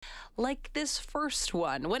like this first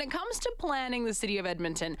one. When it comes to planning the city of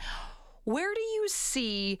Edmonton, where do you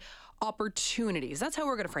see opportunities? That's how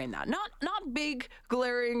we're going to frame that. Not big,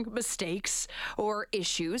 glaring mistakes or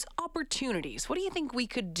issues, opportunities. What do you think we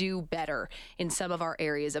could do better in some of our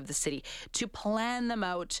areas of the city to plan them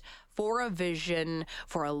out for a vision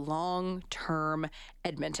for a long-term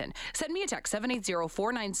Edmonton? Send me a text,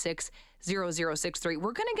 780-496-0063.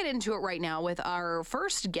 We're going to get into it right now with our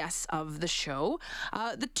first guests of the show.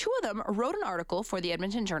 The two of them wrote an article for the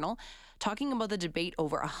Edmonton Journal talking about the debate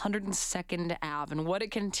over 102nd Ave and what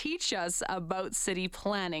it can teach us about city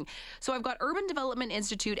planning. So I've got Urban Development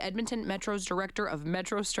Institute Edmonton Metro's Director of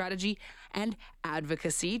Metro Strategy and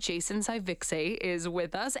Advocacy, Jason Syvixay, is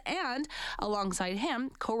with us, and alongside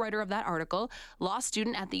him, co-writer of that article, law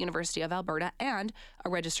student at the University of Alberta and a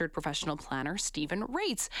registered professional planner, Stephen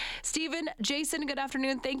Raitz. Stephen, Jason, good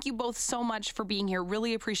afternoon. Thank you both so much for being here.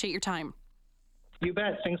 Really appreciate your time. You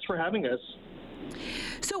bet. Thanks for having us.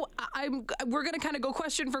 So we're going to kind of go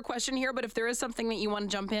question for question here, but if there is something that you want to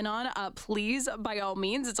jump in on, please, by all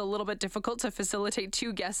means. It's a little bit difficult to facilitate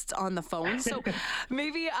two guests on the phone. So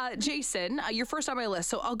maybe, Jason, you're first on my list,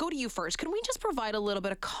 so I'll go to you first. Can we just provide a little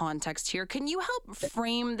bit of context here? Can you help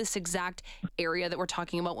frame this exact area that we're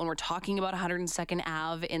talking about when we're talking about 102nd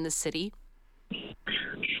Ave in the city?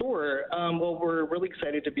 Sure. Well, we're really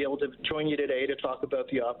excited to be able to join you today to talk about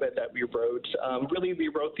the op-ed that we wrote. Really, we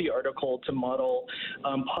wrote the article to model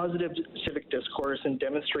positive civic discourse and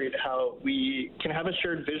demonstrate how we can have a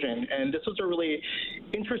shared vision. And this was a really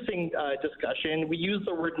interesting discussion. We use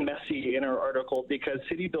the word messy in our article because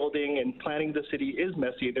city building and planning the city is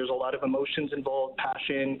messy. There's a lot of emotions involved,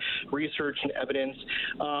 passion, research, and evidence.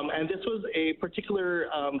 And this was a particular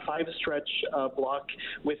five-stretch block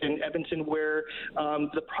within Edmonton where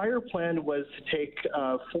the prior plan was to take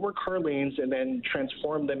 4 car lanes and then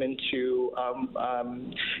transform them into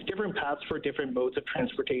different paths for different modes of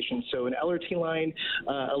transportation. So an LRT line,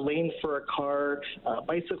 a lane for a car, a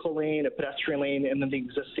bicycle lane, a pedestrian lane, and then the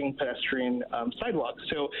existing pedestrian sidewalk.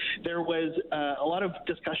 So there was a lot of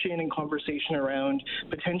discussion and conversation around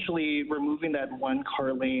potentially removing that 1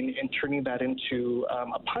 car lane and turning that into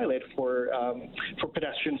a pilot for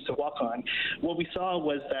pedestrians to walk on. What we saw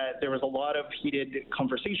was that there was a lot of heated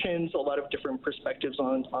conversations, a lot of different perspectives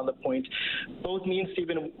on the point. Both me and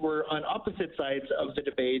Stephen were on opposite sides of the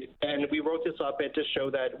debate, and we wrote this op-ed to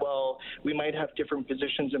show that, well, we might have different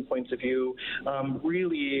positions and points of view.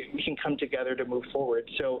 Really, we can come together to move forward.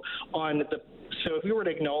 So if we were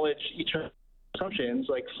to acknowledge each other's assumptions,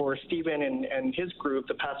 like for Stephen and his group,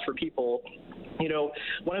 the Paths for People,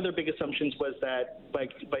 one of their big assumptions was that by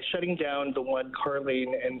shutting down the 1 car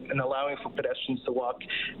lane and allowing for pedestrians to walk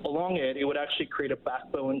along it, it would actually create a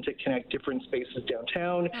backbone to connect different spaces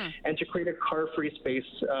downtown and to create a car-free space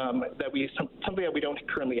something that we don't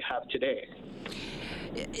currently have today.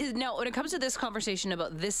 Now, when it comes to this conversation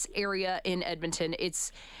about this area in Edmonton,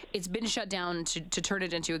 it's been shut down to turn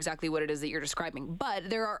it into exactly what it is that you're describing. But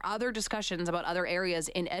there are other discussions about other areas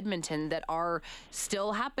in Edmonton that are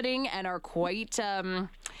still happening and are quite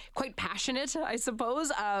passionate, I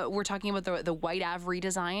suppose. We're talking about the White Ave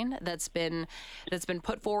redesign that's been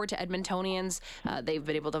put forward to Edmontonians. They've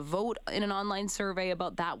been able to vote in an online survey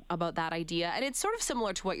about that idea, and it's sort of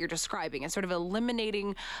similar to what you're describing. It's sort of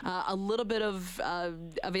eliminating a little bit of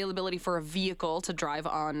availability for a vehicle to drive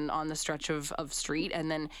on the stretch of street, and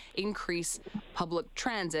then increase public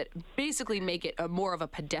transit. Basically, make it more of a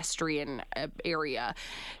pedestrian area.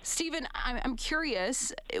 Stephen, I'm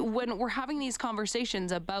curious, when we're having these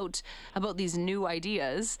conversations about these new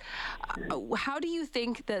ideas, how do you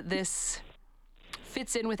think that this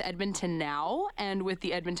fits in with Edmonton now and with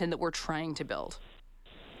the Edmonton that we're trying to build?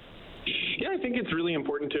 Yeah, I think it's really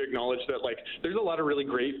important to acknowledge that, there's a lot of really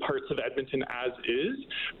great parts of Edmonton as is,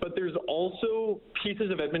 but there's also pieces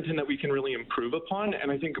of Edmonton that we can really improve upon.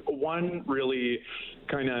 And I think one really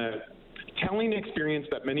kind of telling experience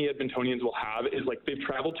that many Edmontonians will have is they've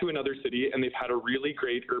traveled to another city and they've had a really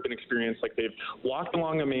great urban experience. They've walked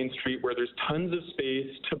along a main street where there's tons of space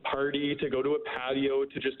to party, to go to a patio,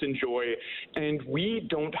 to just enjoy. And we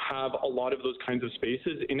don't have a lot of those kinds of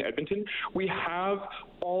spaces in Edmonton. We have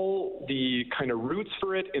all the kind of roots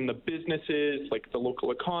for it in the businesses, the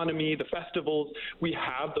local economy, the festivals. We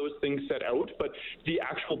have those things set out, but the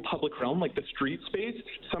actual public realm, the street space,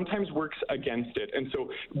 sometimes works against it. And so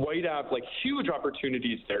White Ave, huge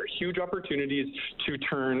opportunities there, huge opportunities to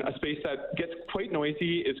turn a space that gets quite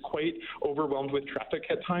noisy, is quite overwhelmed with traffic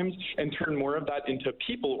at times, and turn more of that into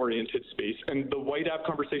people-oriented space. And the White Ave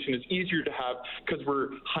conversation is easier to have because we're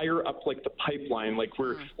higher up the pipeline,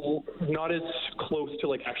 we're not as close to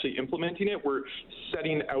like actually implementing it, we're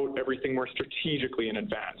setting out everything more strategically in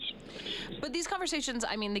advance. But these conversations,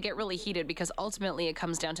 I mean, they get really heated because ultimately it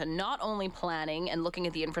comes down to not only planning and looking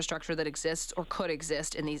at the infrastructure that exists or could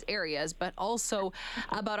exist in these areas, but also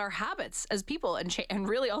about our habits as people and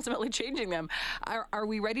really ultimately changing them. Are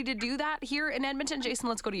we ready to do that here in Edmonton? Jason,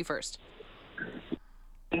 let's go to you first.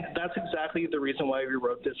 That's exactly the reason why we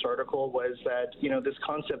wrote this article, was that, this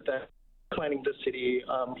concept that planning the city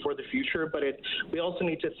for the future, but we also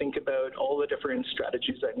need to think about all the different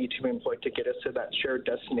strategies that need to be employed to get us to that shared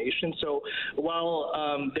destination. So while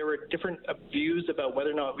there were different views about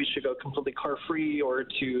whether or not we should go completely car-free or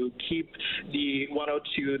to keep the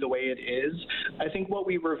 102 the way it is, I think what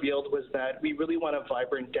we revealed was that we really want a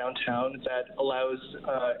vibrant downtown that allows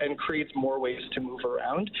and creates more ways to move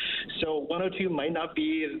around. So 102 might not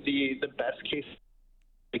be the best case,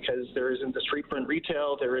 because there isn't the street front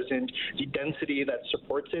retail, there isn't the density that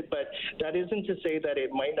supports it, but that isn't to say that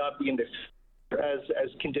it might not be in the as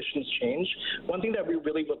conditions change. One thing that we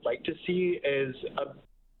really would like to see is a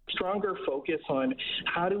stronger focus on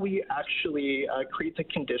how do we actually create the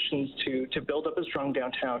conditions to build up a strong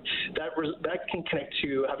downtown that can connect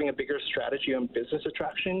to having a bigger strategy on business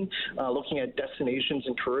attraction, looking at destinations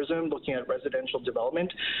and tourism, looking at residential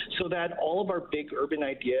development, so that all of our big urban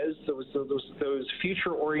ideas, those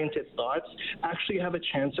future-oriented thoughts, actually have a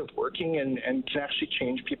chance of working and can actually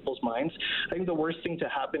change people's minds. I think the worst thing to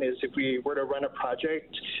happen is if we were to run a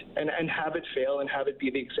project and have it fail and have it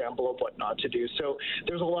be the example of what not to do. So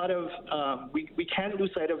there's a lot of, we can't lose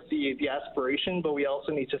sight of the aspiration, but we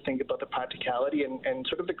also need to think about the practicality and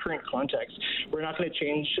sort of the current context. We're not going to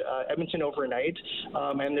change Edmonton overnight,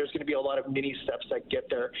 and there's going to be a lot of mini steps that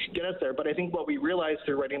get us there. But I think what we realized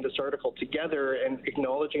through writing this article together and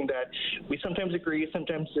acknowledging that we sometimes agree,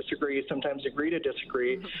 sometimes disagree, sometimes agree to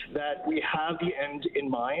disagree, that we have the end in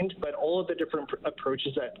mind, but all of the different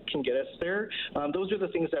approaches that can get us there, those are the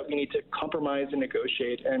things that we need to compromise and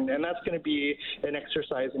negotiate, and that's going to be an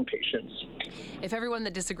exercise in patience. If everyone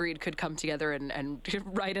that disagreed could come together and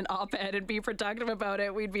write an op-ed and be productive about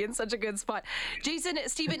it, we'd be in such a good spot. Jason,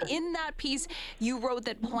 Stephen, in that piece, you wrote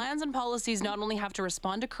that plans and policies not only have to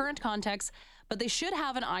respond to current context, but they should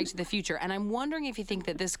have an eye to the future. And I'm wondering if you think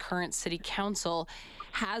that this current city council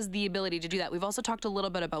has the ability to do that. We've also talked a little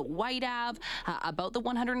bit about White Ave, about the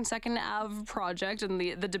 102nd Ave project and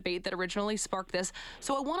the debate that originally sparked this.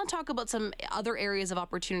 So I want to talk about some other areas of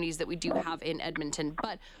opportunities that we do have in Edmonton,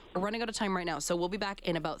 but we're running out of time right now. So we'll be back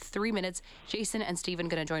in about 3 minutes. Jason and Stephen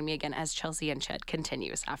going to join me again as Chelsea and Ched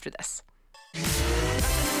continues after this.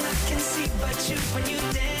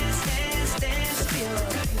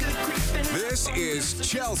 This is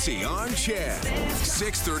Chelsea on Ched.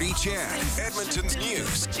 630 Ched, Edmonton's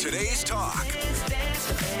news. Today's talk.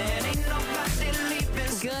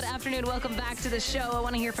 Good afternoon. Welcome back to the show. I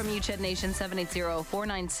want to hear from you, Ched Nation,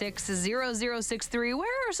 780-496-0063.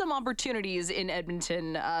 Where are some opportunities in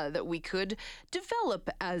Edmonton that we could develop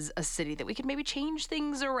as a city, that we could maybe change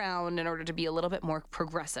things around in order to be a little bit more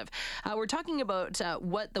progressive? We're talking about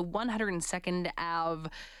what the 102nd Ave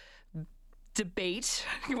debate,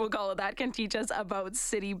 we'll call it that, can teach us about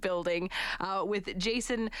city building with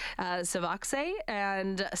Jason Syvixay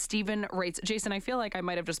and Stephen Raitz. Jason, I feel like I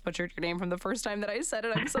might have just butchered your name from the first time that I said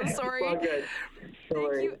it. I'm so sorry. It's all good.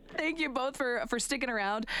 Thank you both for sticking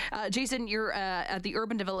around. Jason, you're at the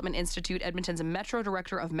Urban Development Institute, Edmonton's Metro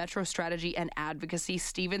Director of Metro Strategy and Advocacy.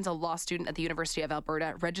 Stephen's a law student at the University of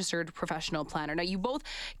Alberta, registered professional planner. Now, you both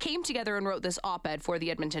came together and wrote this op-ed for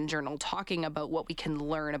the Edmonton Journal talking about what we can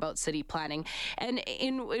learn about city planning. And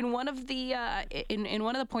in one of the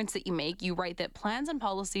points that you make, you write that plans and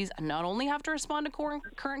policies not only have to respond to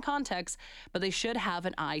current context, but they should have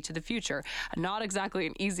an eye to the future. Not exactly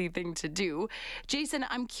an easy thing to do. Jason,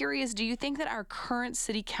 I'm curious, do you think that our current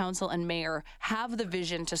city council and mayor have the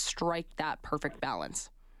vision to strike that perfect balance?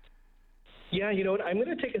 Yeah, you know what, I'm going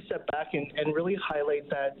to take a step back and really highlight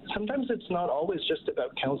that sometimes it's not always just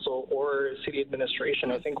about council or city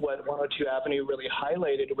administration. I think what 102 Avenue really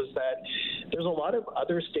highlighted was that there's a lot of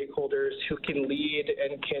other stakeholders who can lead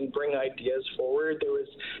and can bring ideas forward. There was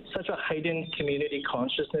such a heightened community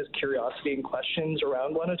consciousness, curiosity, and questions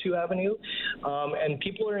around 102 Avenue, and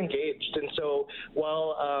people are engaged. And so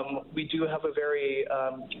while we do have a very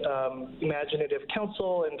imaginative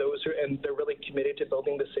council and they're really committed to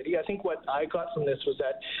building the city, I think what I I got from this was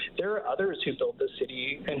that there are others who build the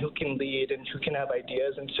city and who can lead and who can have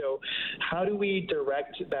ideas. And so how do we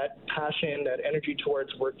direct that passion, that energy towards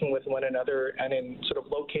working with one another and in sort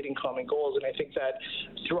of locating common goals? And I think that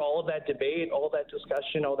through all of that debate, all that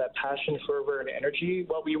discussion, all that passion, fervor, and energy,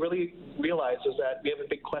 what we really realize is that we have a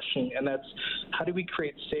big question, and that's how do we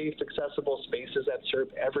create safe, accessible spaces that serve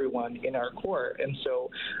everyone in our core? And so,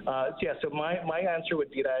 so my answer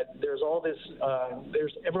would be that there's all this,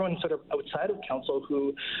 there's everyone sort of outside of council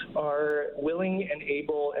who are willing and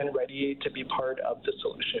able and ready to be part of the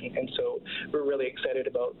solution. And so we're really excited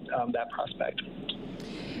about that prospect.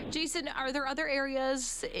 Jason, are there other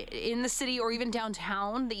areas in the city or even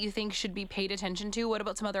downtown that you think should be paid attention to? What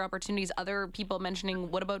about some other opportunities? Other people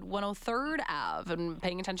mentioning, what about 103rd Ave and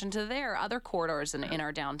paying attention to their other corridors in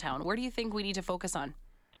our downtown? Where do you think we need to focus on?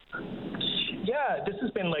 Yeah, this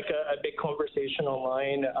has been like a big conversation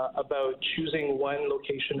online about choosing one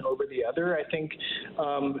location over the other. I think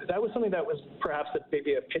that was something that was perhaps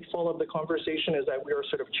maybe a pitfall of the conversation, is that we were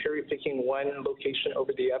sort of cherry picking one location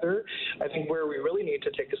over the other. I think where we really need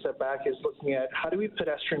to take a step back is looking at how do we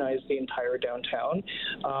pedestrianize the entire downtown?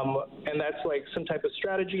 And that's like some type of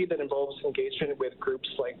strategy that involves engagement with groups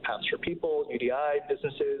like Paths for People, UDI,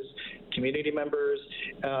 businesses, community members,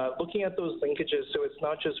 looking at those linkages so it's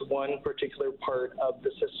not just one particular part of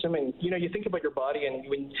the system. And you think about your body, and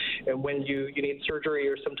when you need surgery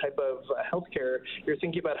or some type of healthcare, you're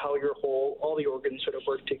thinking about how all the organs sort of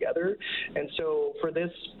work together. And so for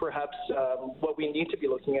this, perhaps what we need to be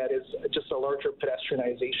looking at is just a larger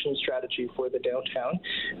pedestrianization strategy for the downtown,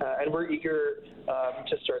 and we're eager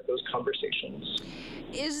to start those conversations.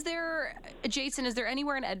 Jason, is there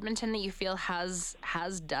anywhere in Edmonton that you feel has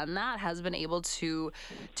done that, has been able to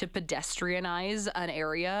pedestrianize an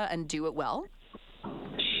area and do it well?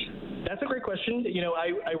 That's a great question.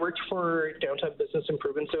 I worked for downtown business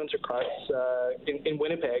improvement zones across in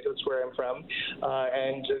Winnipeg. That's where I'm from.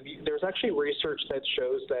 And there's actually research that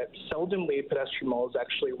shows that seldomly pedestrian malls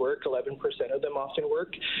actually work. 11% of them often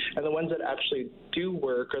work. And the ones that actually do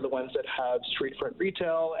work are the ones that have street front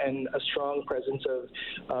retail and a strong presence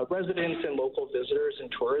of residents and local visitors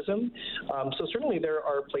and tourism. So certainly there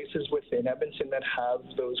are places within Edmonton that have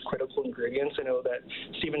those critical ingredients. I know that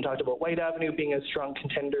Stephen talked about White Avenue being a strong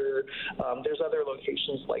contender. There's other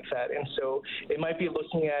locations like that. And so it might be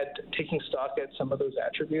looking at taking stock at some of those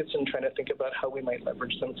attributes and trying to think about how we might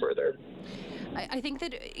leverage them further. I think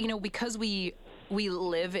that, because we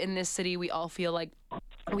live in this city, we all feel like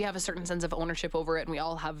we have a certain sense of ownership over it, and we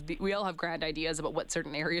all have grand ideas about what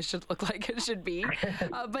certain areas should look like and should be.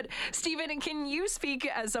 But Stephen, can you speak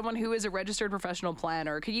as someone who is a registered professional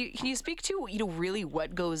planner? Can you speak to really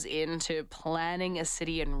what goes into planning a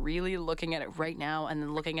city and really looking at it right now and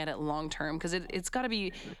then looking at it long term? Because it's got to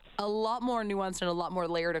be a lot more nuanced and a lot more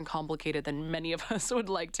layered and complicated than many of us would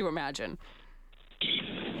like to imagine.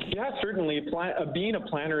 Yeah, certainly. Being a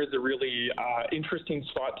planner is a really interesting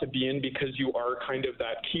spot to be in, because you are kind of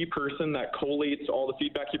that key person that collates all the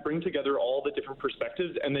feedback. You bring together all the different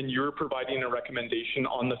perspectives, and then you're providing a recommendation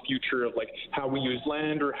on the future of like how we use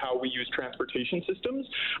land or how we use transportation systems.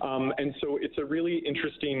 And so it's a really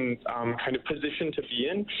interesting kind of position to be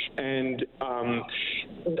in. And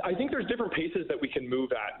I think there's different paces that we can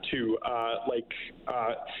move at too.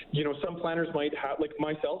 Some planners might have, like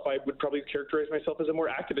myself, I would probably characterize myself as a more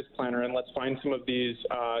activist planner, and let's find some of these,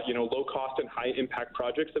 low cost and high impact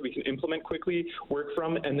projects that we can implement quickly, work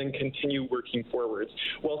from, and then continue working forwards.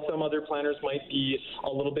 While some other planners might be a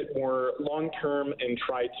little bit more long term and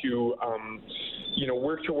try to,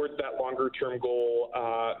 work towards that longer term goal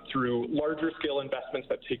through larger scale investments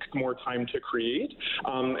that take more time to create.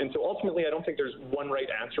 And so ultimately, I don't think there's one right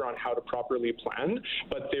answer on how to properly plan,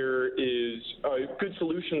 but there is good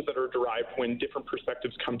solutions that are derived when different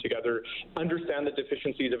perspectives come together, understand the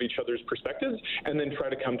deficiencies of each other's perspectives, and then try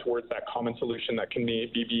to come towards that common solution that can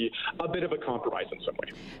maybe be a bit of a compromise in some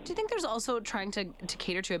way. Do you think there's also trying to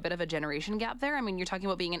cater to a bit of a generation gap there? I mean, you're talking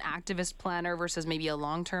about being an activist planner versus maybe a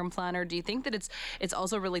long-term planner. Do you think that it's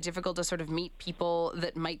also really difficult to sort of meet people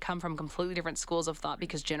that might come from completely different schools of thought,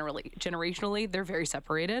 because generationally they're very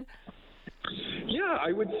separated? Yeah,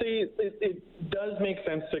 I would say it does make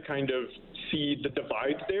sense to kind of see the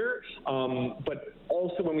divides there, but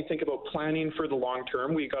also when we think about planning for the long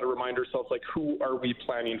term, we got to remind ourselves, like, who are we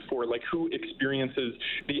planning for? Like, who experiences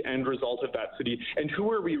the end result of that city, and who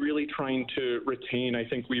are we really trying to retain? I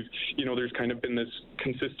think there's kind of been this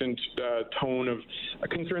consistent tone of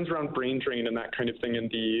concerns around brain drain and that kind of thing in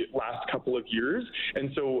the last couple of years,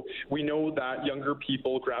 and so we know that younger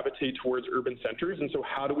people gravitate towards urban centers, and so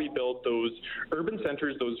how do we build those those urban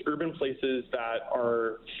centers, those urban places that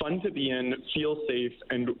are fun to be in, feel safe,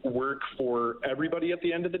 and work for everybody at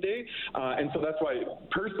the end of the day. And so that's why,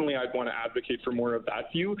 personally, I'd want to advocate for more of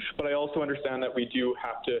that view. But I also understand that we do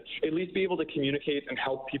have to at least be able to communicate and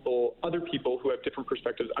help people, other people who have different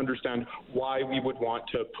perspectives, understand why we would want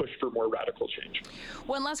to push for more radical change.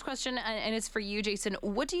 One last question, and it's for you, Jason.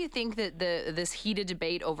 What do you think that this heated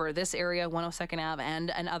debate over this area, 102nd Ave,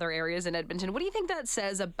 and other areas in Edmonton, what do you think that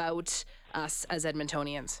says about us as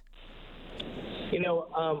Edmontonians?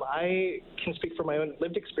 I can speak from my own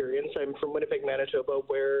lived experience. I'm from Winnipeg, Manitoba,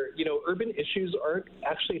 where, urban issues aren't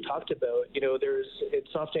actually talked about.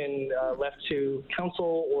 It's often left to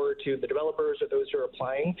council or to the developers or those who are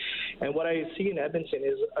applying. And what I see in Edmonton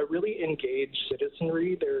is a really engaged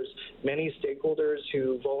citizenry. There's many stakeholders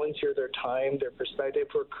who volunteer their time, their perspective,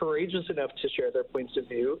 who are courageous enough to share their points of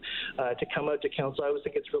view, to come out to council. I always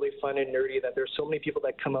think it's really fun and nerdy that there's so many people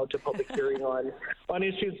that come out to public hearing on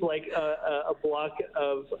issues like a block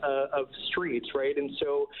of streets, right? And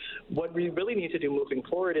so what we really need to do moving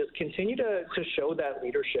forward is continue to show that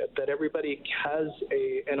leadership, that everybody has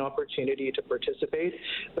an opportunity to participate,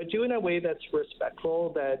 but do in a way that's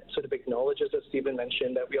respectful, that sort of acknowledges, as Stephen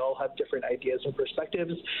mentioned, that we all have different ideas and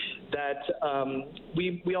perspectives, that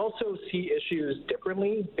we also see issues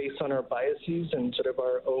differently based on our biases and sort of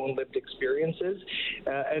our own lived experiences,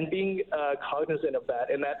 and being cognizant of that.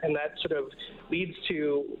 And that sort of leads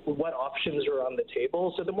to what options are on the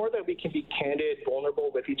table. So the more that we can be candid,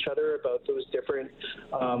 vulnerable with each other about those different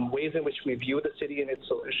ways in which we view the city and its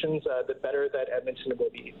solutions, the better that Edmonton will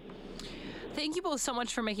be. Thank you both so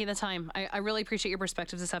much for making the time. I really appreciate your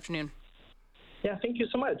perspectives this afternoon. Yeah, thank you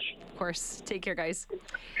so much. Of course. Take care, guys.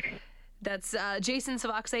 That's Jason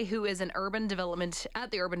Syvixay, who is at the Urban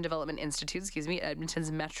Development Institute,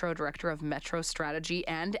 Edmonton's Metro Director of Metro Strategy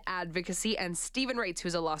and Advocacy, and Stephen Raitz,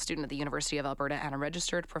 who's a law student at the University of Alberta and a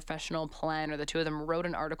registered professional planner. The two of them wrote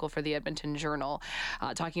an article for the Edmonton Journal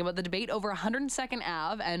talking about the debate over 102nd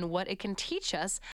Ave and what it can teach us